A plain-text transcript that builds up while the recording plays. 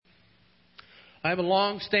I have a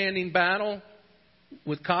long-standing battle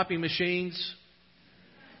with copy machines.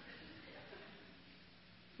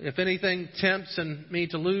 If anything tempts me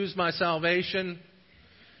to lose my salvation,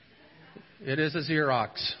 it is a Xerox.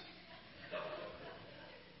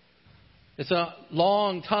 It's a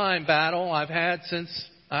long time battle I've had since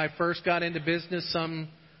I first got into business some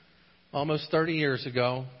almost 30 years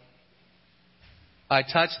ago. I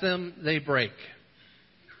touch them, they break.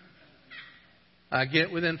 I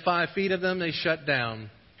get within 5 feet of them, they shut down.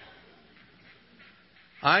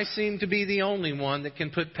 I seem to be the only one that can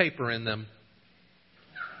put paper in them.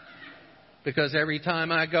 Because every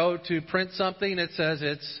time I go to print something, it says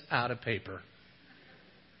it's out of paper.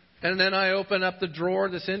 And then I open up the drawer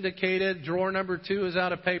that's indicated. Drawer number 2 is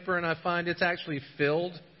out of paper, and I find it's actually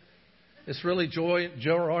filled. It's really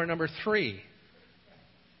drawer number 3.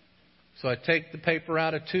 So I take the paper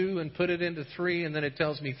out of 2 and put it into 3, and then it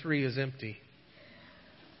tells me 3 is empty.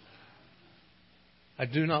 I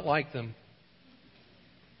do not like them.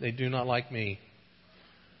 They do not like me.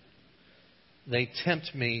 They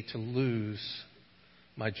tempt me to lose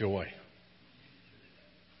my joy.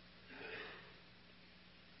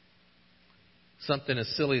 Something as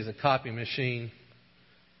silly as a copy machine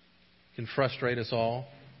can frustrate us all.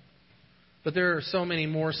 But there are so many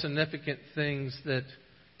more significant things that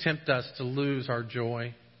tempt us to lose our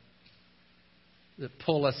joy, that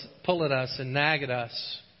pull at us and nag at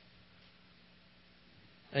us.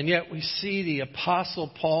 And yet we see the Apostle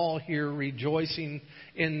Paul here rejoicing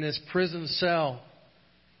in this prison cell.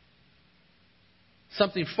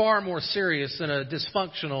 Something far more serious than a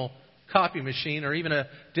dysfunctional copy machine or even a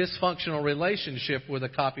dysfunctional relationship with a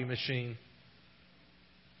copy machine.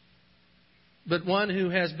 But one who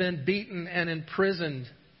has been beaten and imprisoned,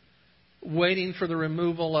 waiting for the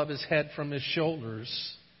removal of his head from his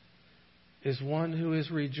shoulders, is one who is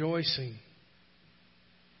rejoicing.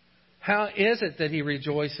 How is it that he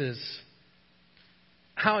rejoices?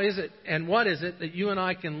 How is it and what is it that you and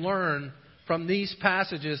I can learn from these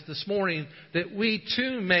passages this morning that we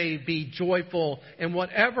too may be joyful in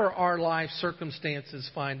whatever our life circumstances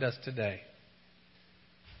find us today?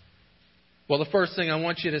 Well, the first thing I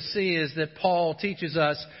want you to see is that Paul teaches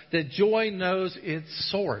us that joy knows its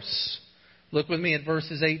source. Look with me at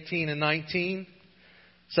verses 18 and 19.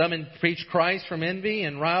 Some preach Christ from envy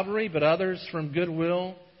and rivalry, but others from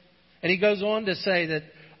goodwill. And he goes on to say that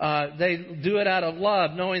they do it out of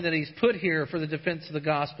love, knowing that he's put here for the defense of the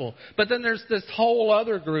gospel. But then there's this whole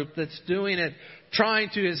other group that's doing it, trying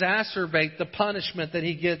to exacerbate the punishment that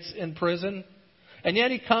he gets in prison. And yet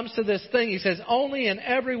he comes to this thing. He says, only in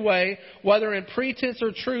every way, whether in pretense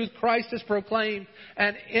or truth, Christ is proclaimed,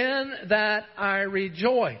 and in that I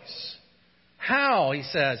rejoice. How, he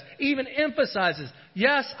says, even emphasizes,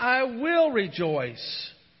 yes, I will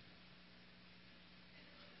rejoice.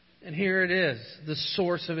 And here it is, the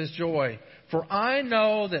source of his joy. For I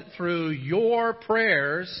know that through your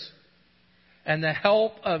prayers and the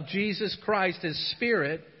help of Jesus Christ, his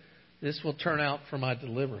Spirit, this will turn out for my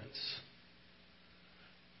deliverance.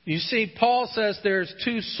 You see, Paul says there's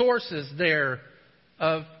 2 sources there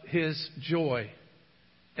of his joy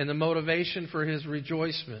and the motivation for his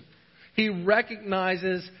rejoicement. He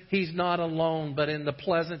recognizes he's not alone, but in the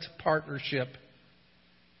pleasant partnership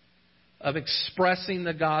of expressing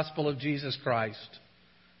the gospel of Jesus Christ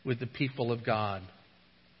with the people of God.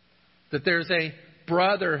 That there's a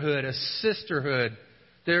brotherhood, a sisterhood,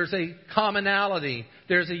 there's a commonality,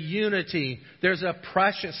 there's a unity, there's a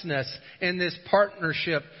preciousness in this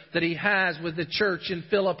partnership that he has with the church in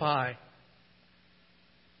Philippi.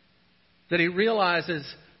 That he realizes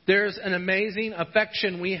there's an amazing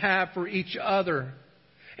affection we have for each other.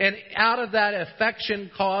 And out of that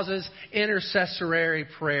affection causes intercessory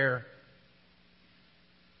prayer.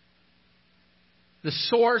 The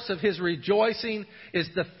source of his rejoicing is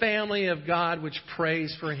the family of God which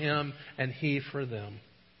prays for him and he for them.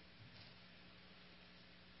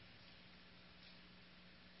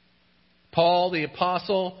 Paul the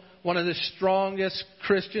Apostle, one of the strongest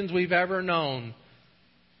Christians we've ever known,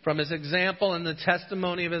 from his example and the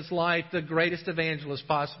testimony of his life, the greatest evangelist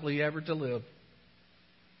possibly ever to live.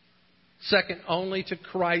 Second only to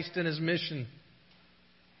Christ and his mission.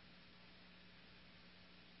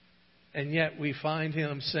 And yet we find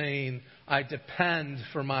him saying, I depend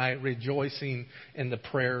for my rejoicing in the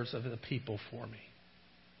prayers of the people for me.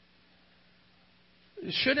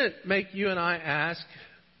 Should it make you and I ask,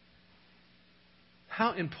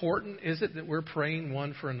 how important is it that we're praying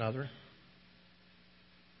one for another?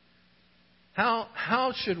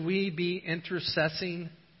 How should we be intercessing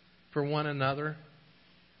for one another?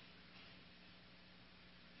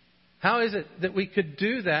 How is it that we could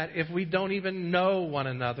do that if we don't even know one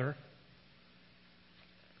another?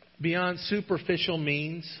 beyond superficial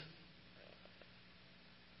means?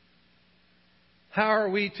 How are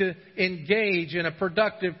we to engage in a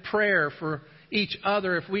productive prayer for each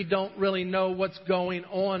other if we don't really know what's going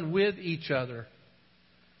on with each other?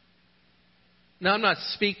 Now, I'm not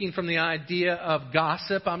speaking from the idea of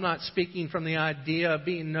gossip. I'm not speaking from the idea of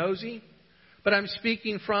being nosy. But I'm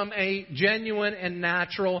speaking from a genuine and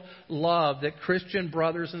natural love that Christian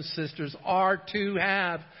brothers and sisters are to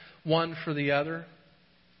have one for the other.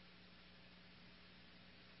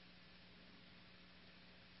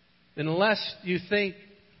 Unless you think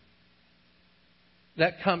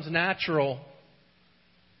that comes natural,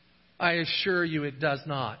 I assure you it does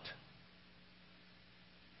not.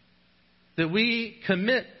 That we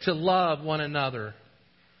commit to love one another,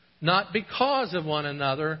 not because of one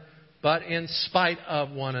another, but in spite of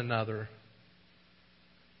one another.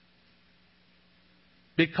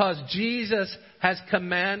 Because Jesus has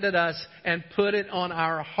commanded us and put it on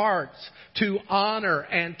our hearts to honor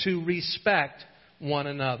and to respect one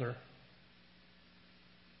another.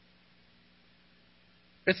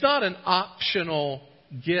 It's not an optional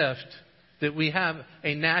gift that we have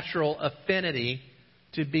a natural affinity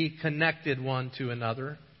to be connected one to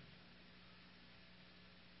another.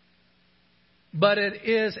 But it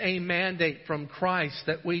is a mandate from Christ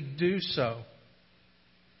that we do so.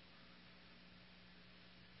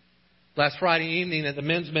 Last Friday evening at the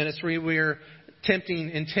men's ministry, we were attempting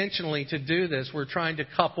intentionally to do this. We're trying to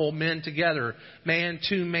couple men together, man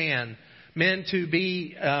to man. Men to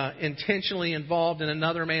be intentionally involved in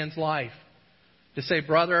another man's life. To say,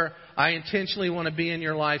 brother, I intentionally want to be in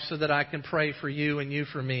your life so that I can pray for you and you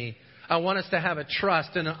for me. I want us to have a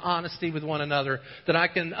trust and an honesty with one another, that I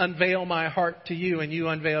can unveil my heart to you and you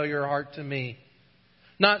unveil your heart to me.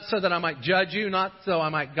 Not so that I might judge you, not so I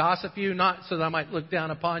might gossip you, not so that I might look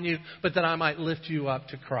down upon you, but that I might lift you up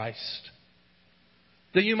to Christ.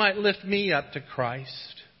 That you might lift me up to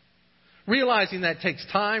Christ. Realizing that takes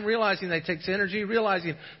time, realizing that takes energy,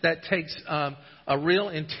 realizing that takes a real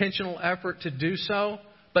intentional effort to do so,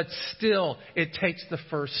 but still it takes the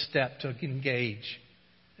first step to engage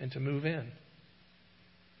and to move in.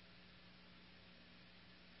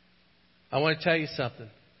 I want to tell you something.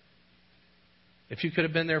 If you could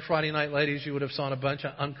have been there Friday night, ladies, you would have saw a bunch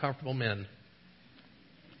of uncomfortable men.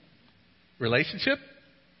 Relationship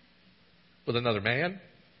with another man.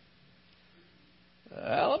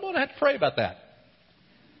 Well, I'm going to have to pray about that.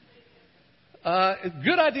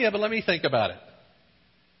 Good idea, but let me think about it.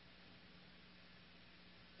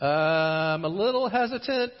 I'm a little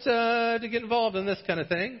hesitant to get involved in this kind of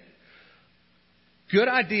thing. Good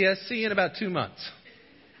idea. See you in about 2 months.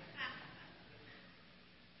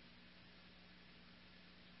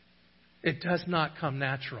 It does not come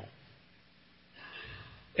natural.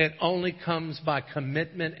 It only comes by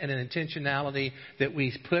commitment and an intentionality that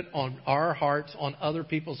we put on our hearts, on other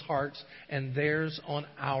people's hearts, and theirs on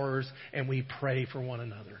ours, and we pray for one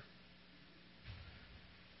another.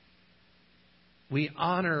 We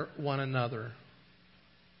honor one another.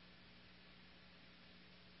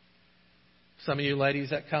 Some of you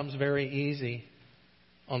ladies, that comes very easy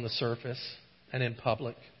on the surface and in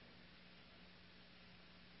public.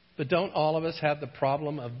 But don't all of us have the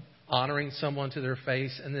problem of honoring someone to their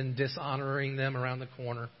face and then dishonoring them around the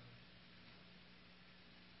corner?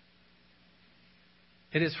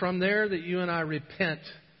 It is from there that you and I repent.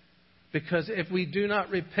 Because if we do not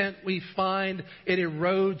repent, we find it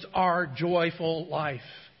erodes our joyful life.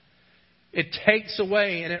 It takes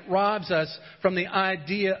away and it robs us from the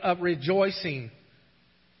idea of rejoicing.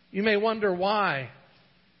 You may wonder why,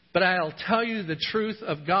 but I'll tell you the truth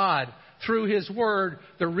of God. Through His Word,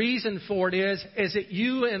 the reason for it is that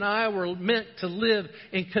you and I were meant to live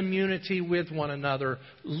in community with one another,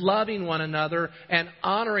 loving one another and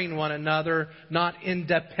honoring one another, not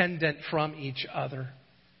independent from each other.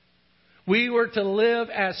 We were to live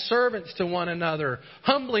as servants to one another,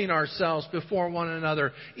 humbling ourselves before one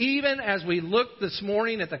another. Even as we looked this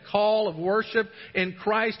morning at the call of worship in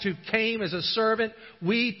Christ who came as a servant,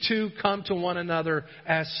 we too come to one another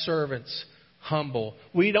as servants. Humble.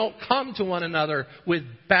 We don't come to one another with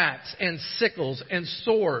bats and sickles and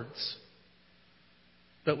swords,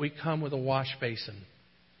 but we come with a wash basin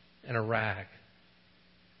and a rag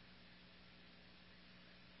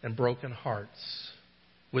and broken hearts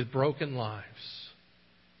with broken lives.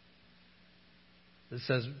 It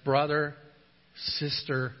says, brother,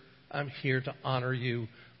 sister, I'm here to honor you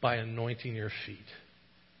by anointing your feet.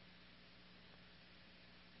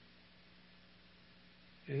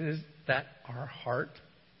 Is that our heart?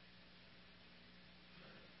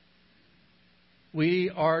 We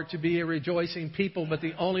are to be a rejoicing people, but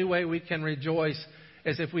the only way we can rejoice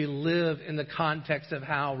as if we live in the context of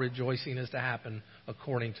how rejoicing is to happen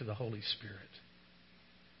according to the Holy Spirit.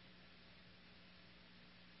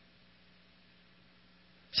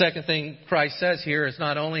 Second thing Christ says here is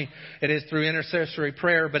not only it is through intercessory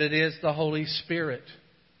prayer, but it is the Holy Spirit.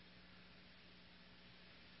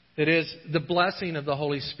 It is the blessing of the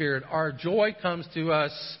Holy Spirit. Our joy comes to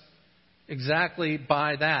us exactly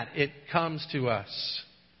by that. It comes to us.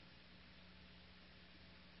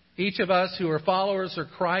 Each of us who are followers of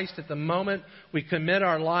Christ, at the moment we commit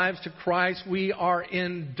our lives to Christ, we are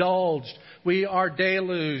indulged. We are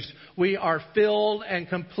deluged. We are filled and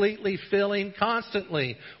completely filling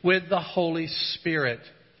constantly with the Holy Spirit.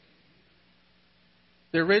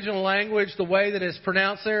 The original language, the way that it's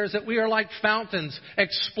pronounced there, is that we are like fountains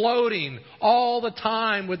exploding all the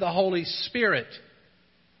time with the Holy Spirit.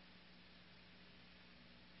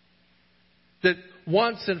 That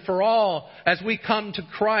once and for all, as we come to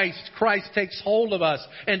Christ, Christ takes hold of us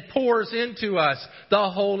and pours into us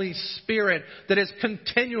the Holy Spirit that is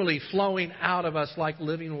continually flowing out of us like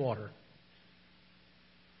living water.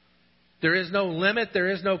 There is no limit,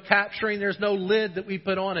 there is no capturing, there's no lid that we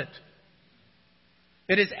put on it.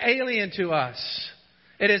 It is alien to us.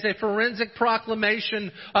 It is a forensic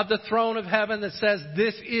proclamation of the throne of heaven that says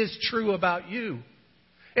this is true about you.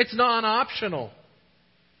 It's non-optional.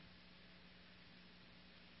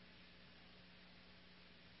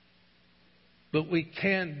 But we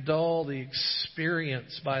can't dull the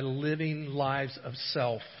experience by living lives of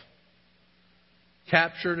self,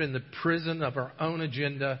 captured in the prison of our own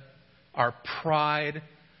agenda, our pride,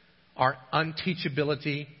 our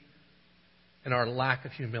unteachability, and our lack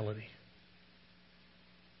of humility.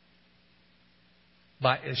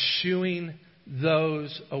 By eschewing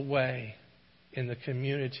those away in the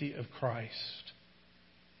community of Christ,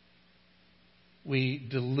 we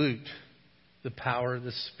dilute the power of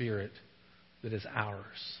the Spirit that is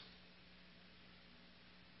ours.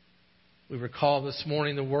 We recall this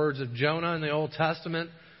morning the words of Jonah in the Old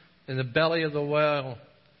Testament in the belly of the whale,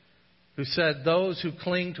 who said, "Those who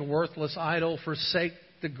cling to worthless idol forsake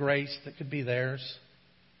the grace that could be theirs."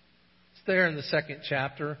 It's there in the 2nd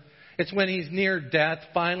chapter. It's when he's near death,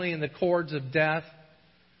 finally in the cords of death.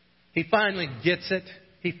 He finally gets it.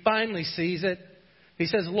 He finally sees it. He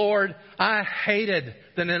says, "Lord, I hated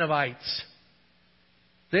the Ninevites.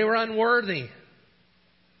 They were unworthy.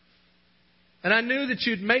 And I knew that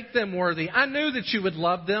you'd make them worthy. I knew that you would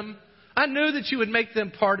love them. I knew that you would make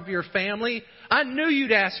them part of your family. I knew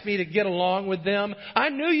you'd ask me to get along with them. I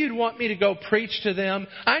knew you'd want me to go preach to them.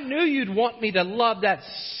 I knew you'd want me to love that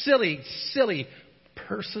silly, silly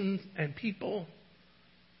person and people.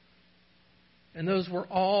 And those were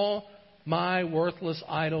all my worthless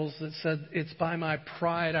idols that said, it's by my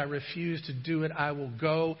pride I refuse to do it. I will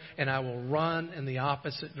go and I will run in the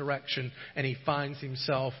opposite direction." And he finds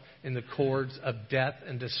himself in the cords of death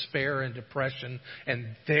and despair and depression.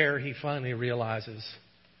 And there he finally realizes,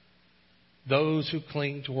 those who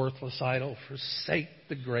cling to worthless idol forsake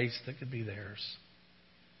the grace that could be theirs.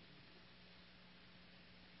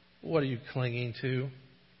 What are you clinging to?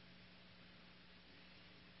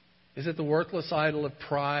 Is it the worthless idol of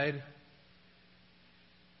pride?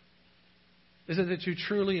 Is it that you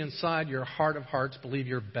truly inside your heart of hearts believe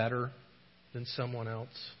you're better than someone else?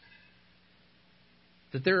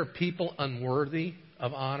 That there are people unworthy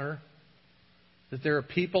of honor? That there are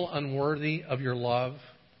people unworthy of your love?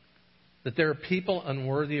 That there are people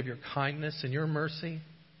unworthy of your kindness and your mercy?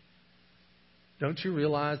 Don't you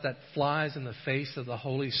realize that flies in the face of the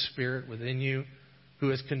Holy Spirit within you, who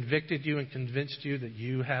has convicted you and convinced you that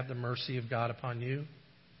you have the mercy of God upon you?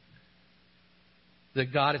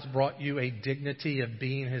 That God has brought you a dignity of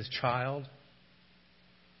being His child?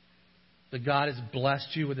 That God has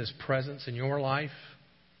blessed you with His presence in your life?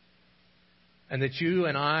 And that you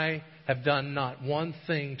and I have done not one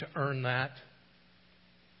thing to earn that?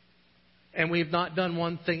 And we've not done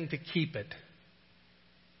one thing to keep it.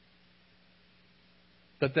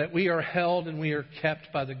 But that we are held and we are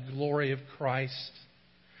kept by the glory of Christ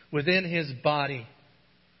within His body.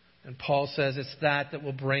 And Paul says it's that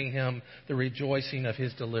will bring him the rejoicing of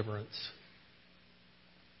his deliverance.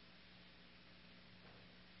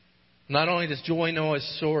 Not only does joy know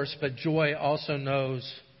its source, but joy also knows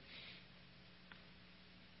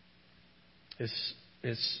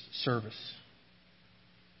its service.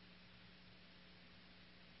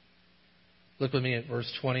 Look with me at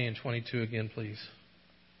verse 20 and 22 again, please.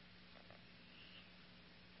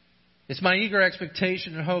 "It's my eager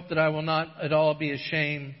expectation and hope that I will not at all be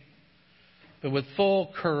ashamed, but with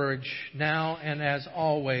full courage, now and as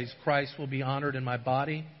always, Christ will be honored in my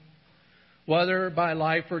body. Whether by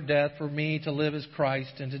life or death, for me to live is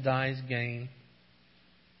Christ and to die is gain.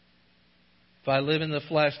 If I live in the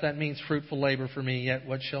flesh, that means fruitful labor for me. Yet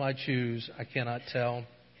what shall I choose? I cannot tell.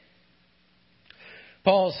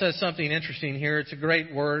 Paul says something interesting here. It's a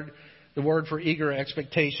great word, the word for eager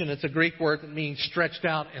expectation. It's a Greek word that means stretched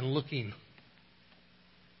out and looking.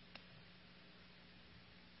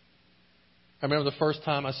 I remember the first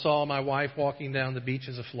time I saw my wife walking down the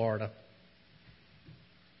beaches of Florida.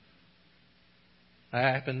 I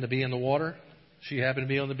happened to be in the water. She happened to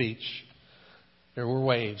be on the beach. There were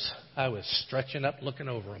waves. I was stretching up, looking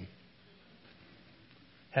over them.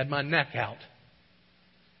 Had my neck out.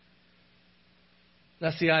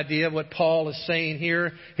 That's the idea of what Paul is saying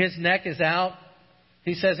here. His neck is out.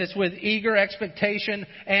 He says, it's with eager expectation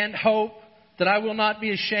and hope that I will not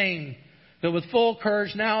be ashamed. But with full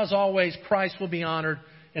courage, now as always, Christ will be honored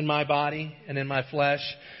in my body and in my flesh.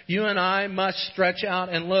 You and I must stretch out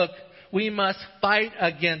and look. We must fight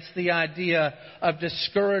against the idea of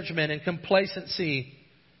discouragement and complacency,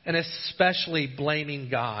 and especially blaming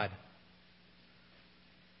God.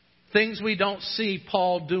 Things we don't see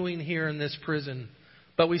Paul doing here in this prison,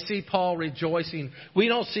 but we see Paul rejoicing. We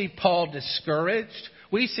don't see Paul discouraged.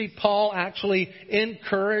 We see Paul actually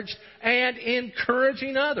encouraged and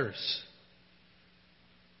encouraging others.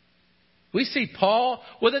 We see Paul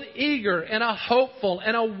with an eager and a hopeful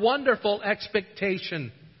and a wonderful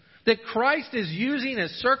expectation that Christ is using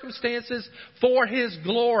his circumstances for his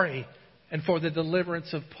glory and for the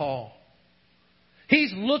deliverance of Paul.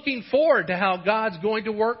 He's looking forward to how God's going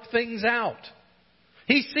to work things out.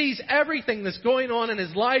 He sees everything that's going on in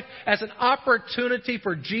his life as an opportunity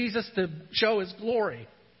for Jesus to show his glory.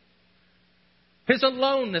 His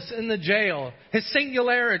aloneness in the jail, his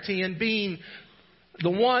singularity in being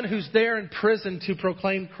the one who's there in prison to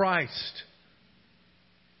proclaim Christ.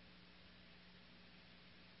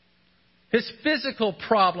 His physical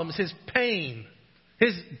problems, his pain,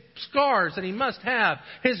 his scars that he must have,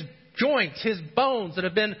 his joints, his bones that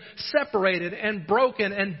have been separated and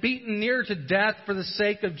broken and beaten near to death for the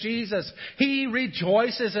sake of Jesus. He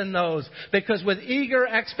rejoices in those because with eager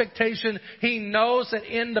expectation, he knows that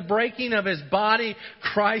in the breaking of his body,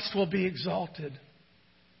 Christ will be exalted.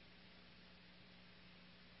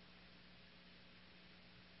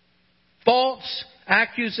 False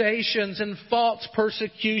accusations and false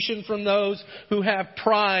persecution from those who have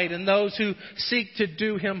pride and those who seek to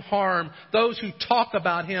do him harm, those who talk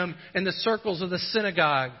about him in the circles of the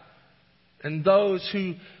synagogue, and those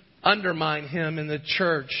who undermine him in the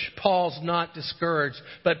church. Paul's not discouraged,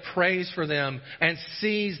 but prays for them and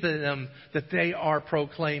sees them that they are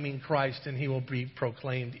proclaiming Christ, and he will be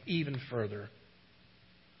proclaimed even further.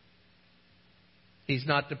 He's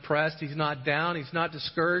not depressed. He's not down. He's not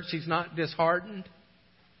discouraged. He's not disheartened.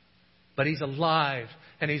 But he's alive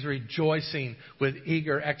and he's rejoicing with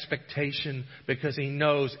eager expectation because he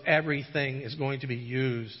knows everything is going to be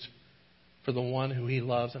used for the one who he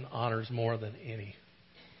loves and honors more than any.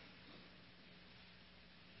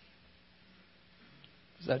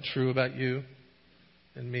 Is that true about you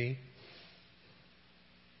and me?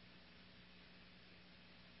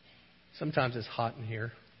 Sometimes it's hot in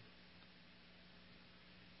here.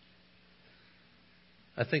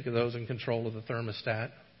 I think of those in control of the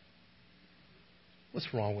thermostat.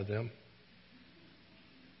 What's wrong with them?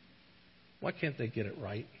 Why can't they get it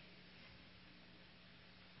right?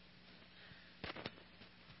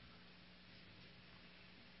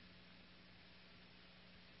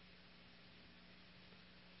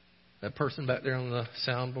 That person back there on the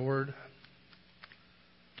soundboard,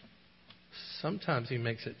 sometimes he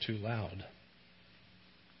makes it too loud.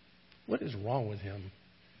 What is wrong with him?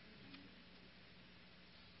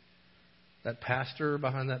 That pastor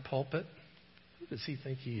behind that pulpit, who does he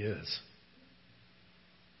think he is?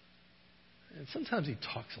 And sometimes he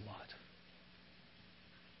talks a lot.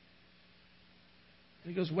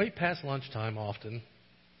 And he goes way past lunchtime often.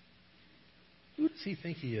 Who does he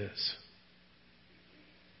think he is?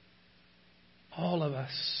 All of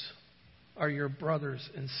us are your brothers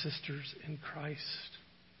and sisters in Christ.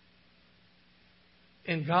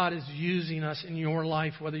 And God is using us in your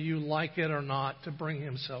life, whether you like it or not, to bring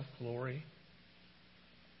himself glory.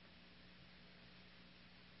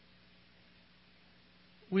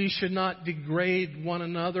 We should not degrade one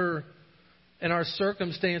another in our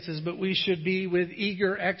circumstances, but we should be with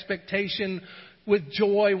eager expectation, with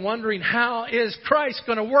joy, wondering how is Christ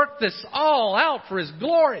going to work this all out for his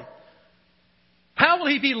glory? How will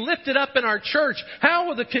he be lifted up in our church? How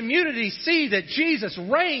will the community see that Jesus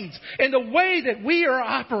reigns in the way that we are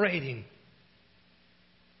operating?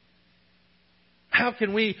 How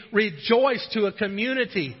can we rejoice to a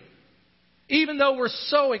community, even though we're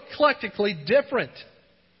so eclectically different?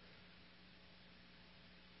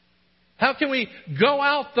 How can we go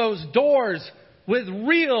out those doors with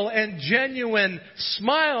real and genuine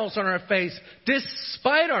smiles on our face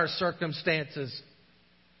despite our circumstances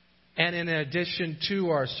and in addition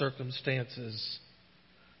to our circumstances,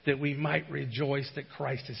 that we might rejoice that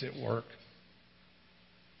Christ is at work?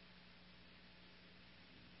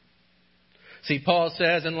 See, Paul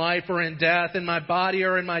says, in life or in death, in my body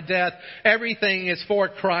or in my death, everything is for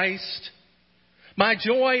Christ. My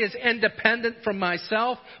joy is independent from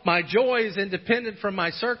myself. My joy is independent from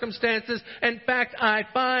my circumstances. In fact, I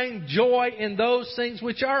find joy in those things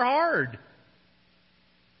which are hard.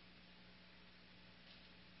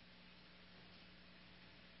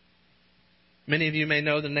 Many of you may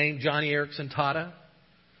know the name Joni Eareckson Tada.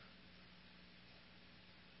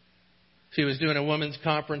 She was doing a women's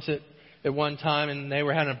conference at one time, and they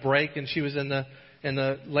were having a break, and she was in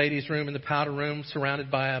the ladies' room, in the powder room,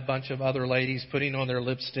 surrounded by a bunch of other ladies putting on their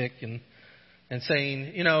lipstick and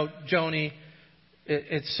saying, you know, Joni,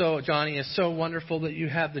 it's so wonderful that you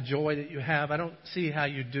have the joy that you have. I don't see how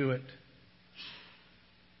you do it.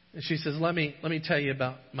 And she says, let me tell you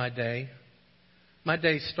about my day. My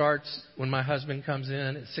day starts when my husband comes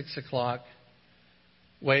in at 6 o'clock,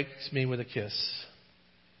 wakes me with a kiss,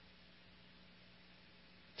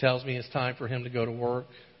 tells me it's time for him to go to work,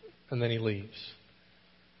 and then he leaves.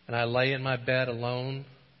 And I lay in my bed alone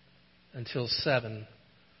until 7,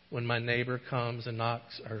 when my neighbor comes and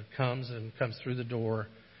comes through the door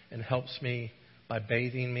and helps me by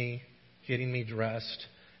bathing me, getting me dressed,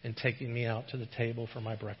 and taking me out to the table for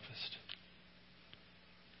my breakfast.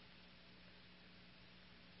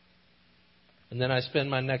 And then I spend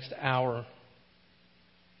my next hour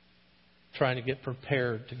trying to get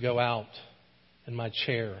prepared to go out in my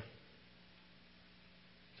chair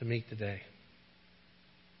to meet the day.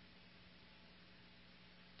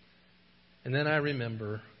 And then I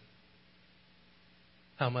remember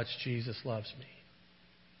how much Jesus loves me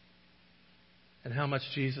and how much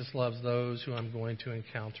Jesus loves those who I'm going to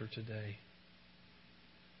encounter today.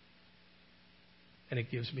 And it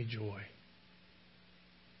gives me joy.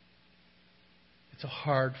 It's a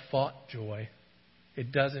hard-fought joy.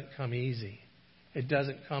 It doesn't come easy. It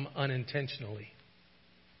doesn't come unintentionally.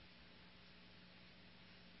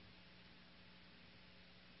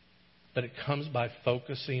 But it comes by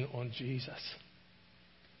focusing on Jesus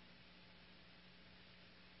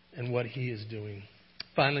and what He is doing.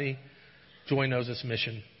 Finally, joy knows its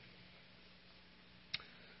mission.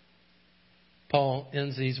 Paul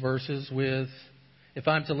ends these verses with, if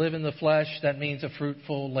I'm to live in the flesh, that means a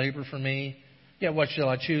fruitful labor for me. Yet what shall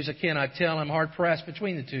I choose? I cannot tell. I'm hard pressed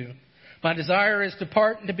between the two. My desire is to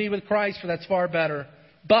part and to be with Christ, for that's far better.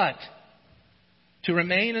 But to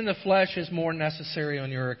remain in the flesh is more necessary on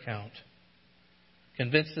your account.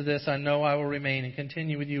 Convinced of this, I know I will remain and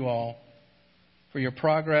continue with you all for your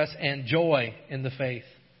progress and joy in the faith,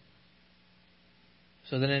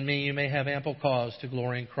 so that in me you may have ample cause to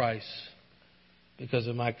glory in Christ because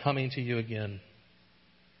of my coming to you again.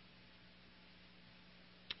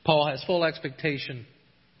 Paul has full expectation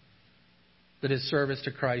that his service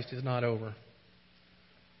to Christ is not over.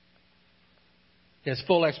 He has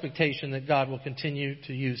full expectation that God will continue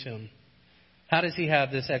to use him. How does he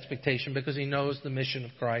have this expectation? Because he knows the mission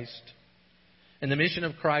of Christ. And the mission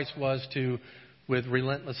of Christ was to, with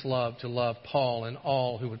relentless love, to love Paul and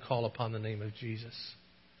all who would call upon the name of Jesus.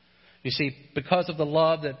 You see, because of the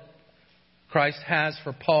love that Christ has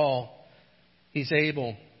for Paul, he's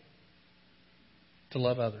able to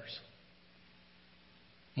love others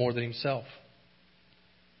more than himself.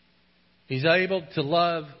 He's able to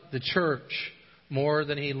love the church more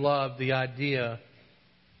than he loved the idea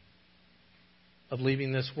of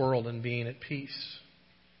leaving this world and being at peace.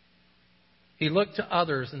 He looked to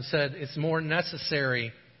others and said, it's more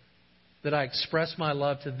necessary that I express my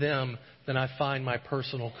love to them than I find my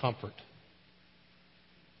personal comfort.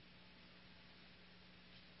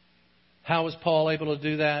 How was Paul able to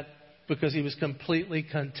do that? Because he was completely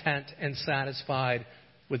content and satisfied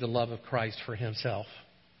with the love of Christ for himself.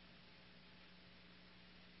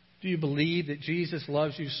 Do you believe that Jesus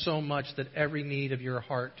loves you so much that every need of your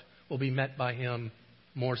heart will be met by Him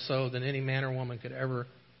more so than any man or woman could ever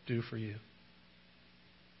do for you?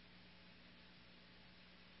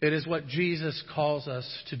 It is what Jesus calls us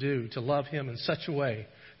to do, to love Him in such a way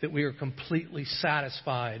that we are completely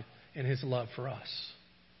satisfied in His love for us.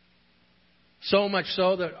 So much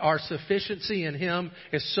so that our sufficiency in Him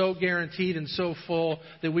is so guaranteed and so full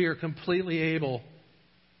that we are completely able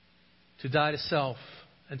to die to self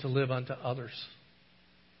and to live unto others.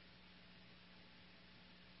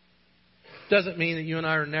 Doesn't mean that you and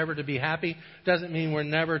I are never to be happy. Doesn't mean we're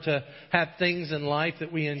never to have things in life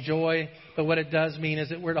that we enjoy. But what it does mean is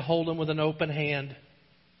that we're to hold them with an open hand.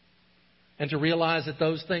 And to realize that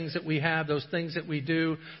those things that we have, those things that we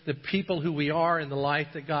do, the people who we are in the life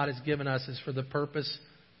that God has given us is for the purpose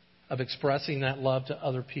of expressing that love to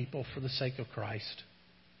other people for the sake of Christ.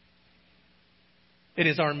 It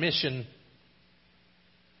is our mission.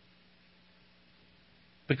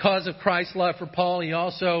 Because of Christ's love for Paul, he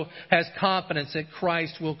also has confidence that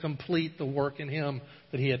Christ will complete the work in him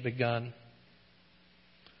that he had begun.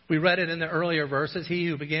 We read it in the earlier verses. He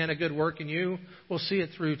who began a good work in you will see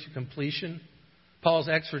it through to completion. Paul's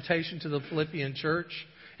exhortation to the Philippian church.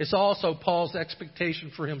 It's also Paul's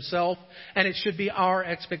expectation for himself, and it should be our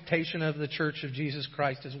expectation of the church of Jesus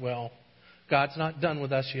Christ as well. God's not done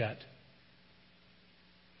with us yet.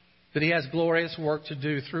 But he has glorious work to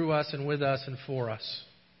do through us and with us and for us.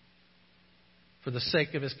 For the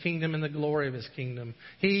sake of his kingdom and the glory of his kingdom.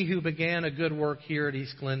 He who began a good work here at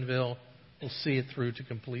East Glenville will see it through to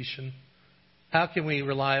completion. How can we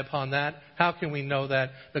rely upon that? How can we know that?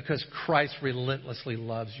 Because Christ relentlessly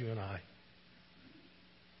loves you and I.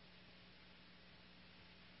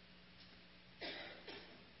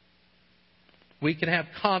 We can have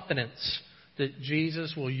confidence that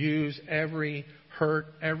Jesus will use every hurt,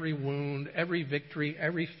 every wound, every victory,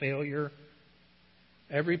 every failure,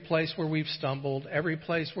 every place where we've stumbled, every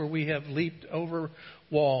place where we have leaped over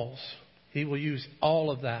walls. He will use all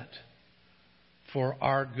of that for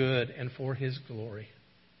our good and for His glory.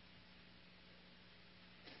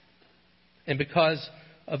 And because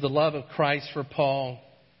of the love of Christ for Paul,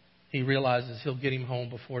 he realizes he'll get him home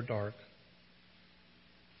before dark.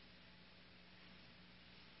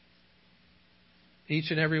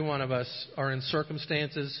 Each and every one of us are in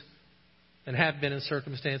circumstances and have been in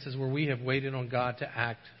circumstances where we have waited on God to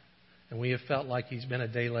act, and we have felt like He's been a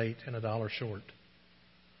day late and a dollar short.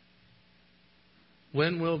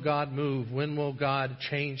 When will God move? When will God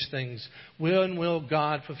change things? When will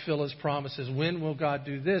God fulfill His promises? When will God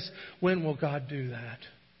do this? When will God do that?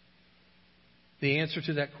 The answer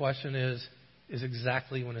to that question is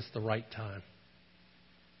exactly when it's the right time.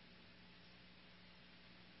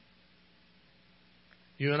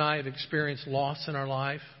 You and I have experienced loss in our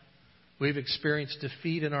life. We've experienced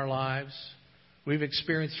defeat in our lives. We've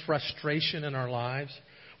experienced frustration in our lives.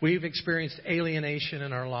 We've experienced alienation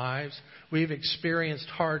in our lives. We've experienced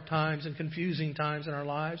hard times and confusing times in our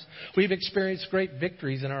lives. We've experienced great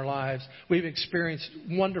victories in our lives. We've experienced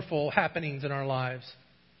wonderful happenings in our lives.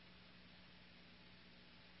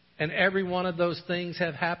 And every one of those things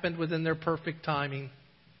have happened within their perfect timing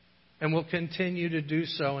and will continue to do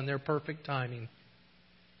so in their perfect timing.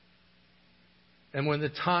 And when the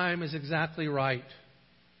time is exactly right,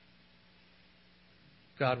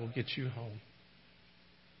 God will get you home.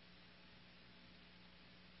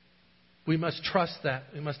 We must trust that.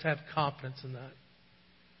 We must have confidence in that.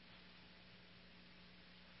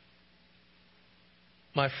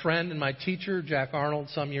 My friend and my teacher, Jack Arnold,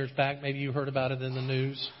 some years back, maybe you heard about it in the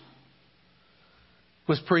news,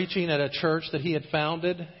 was preaching at a church that he had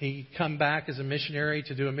founded. He'd come back as a missionary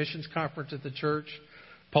to do a missions conference at the church.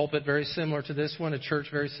 Pulpit very similar to this one, a church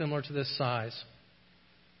very similar to this size.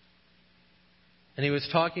 And he was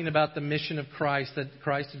talking about the mission of Christ that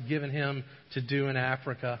Christ had given him to do in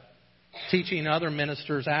Africa, teaching other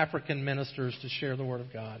ministers, African ministers, to share the Word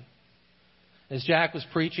of God. As Jack was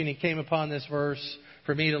preaching, he came upon this verse,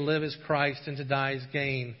 "For me to live is Christ and to die is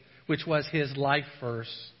gain," which was his life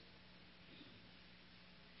verse.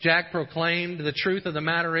 Jack proclaimed, the truth of the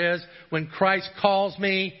matter is, when Christ calls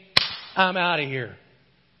me, I'm out of here.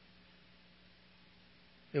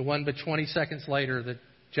 It wasn't but 20 seconds later that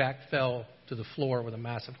Jack fell to the floor with a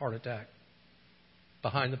massive heart attack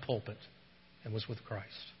behind the pulpit and was with Christ.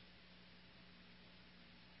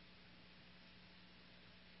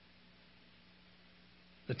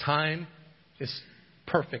 The time is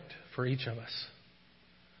perfect for each of us.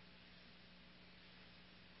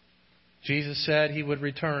 Jesus said He would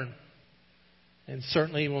return, and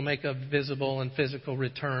certainly He will make a visible and physical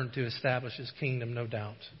return to establish His kingdom, no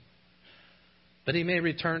doubt. But He may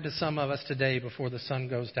return to some of us today before the sun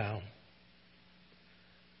goes down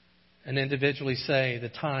and individually say, the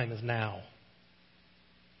time is now.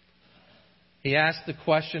 He asked the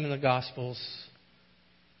question in the Gospels,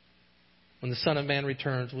 when the Son of Man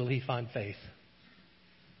returns, will He find faith?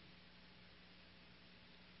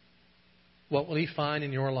 What will He find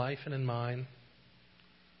in your life and in mine?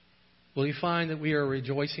 Will He find that we are a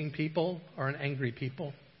rejoicing people or an angry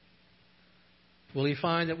people? Will He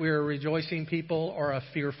find that we are a rejoicing people or a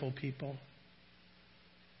fearful people?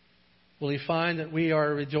 Will He find that we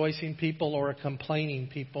are a rejoicing people or a complaining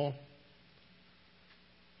people?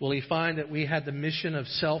 Will he find that we had the mission of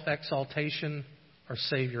self-exaltation or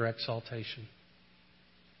Savior exaltation?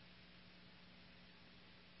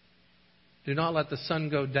 Do not let the sun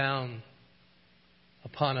go down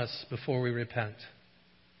upon us before we repent.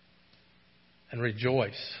 And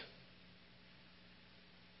rejoice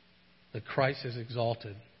that Christ is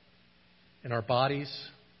exalted in our bodies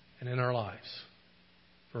and in our lives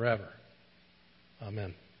forever.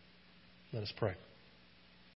 Amen. Let us pray.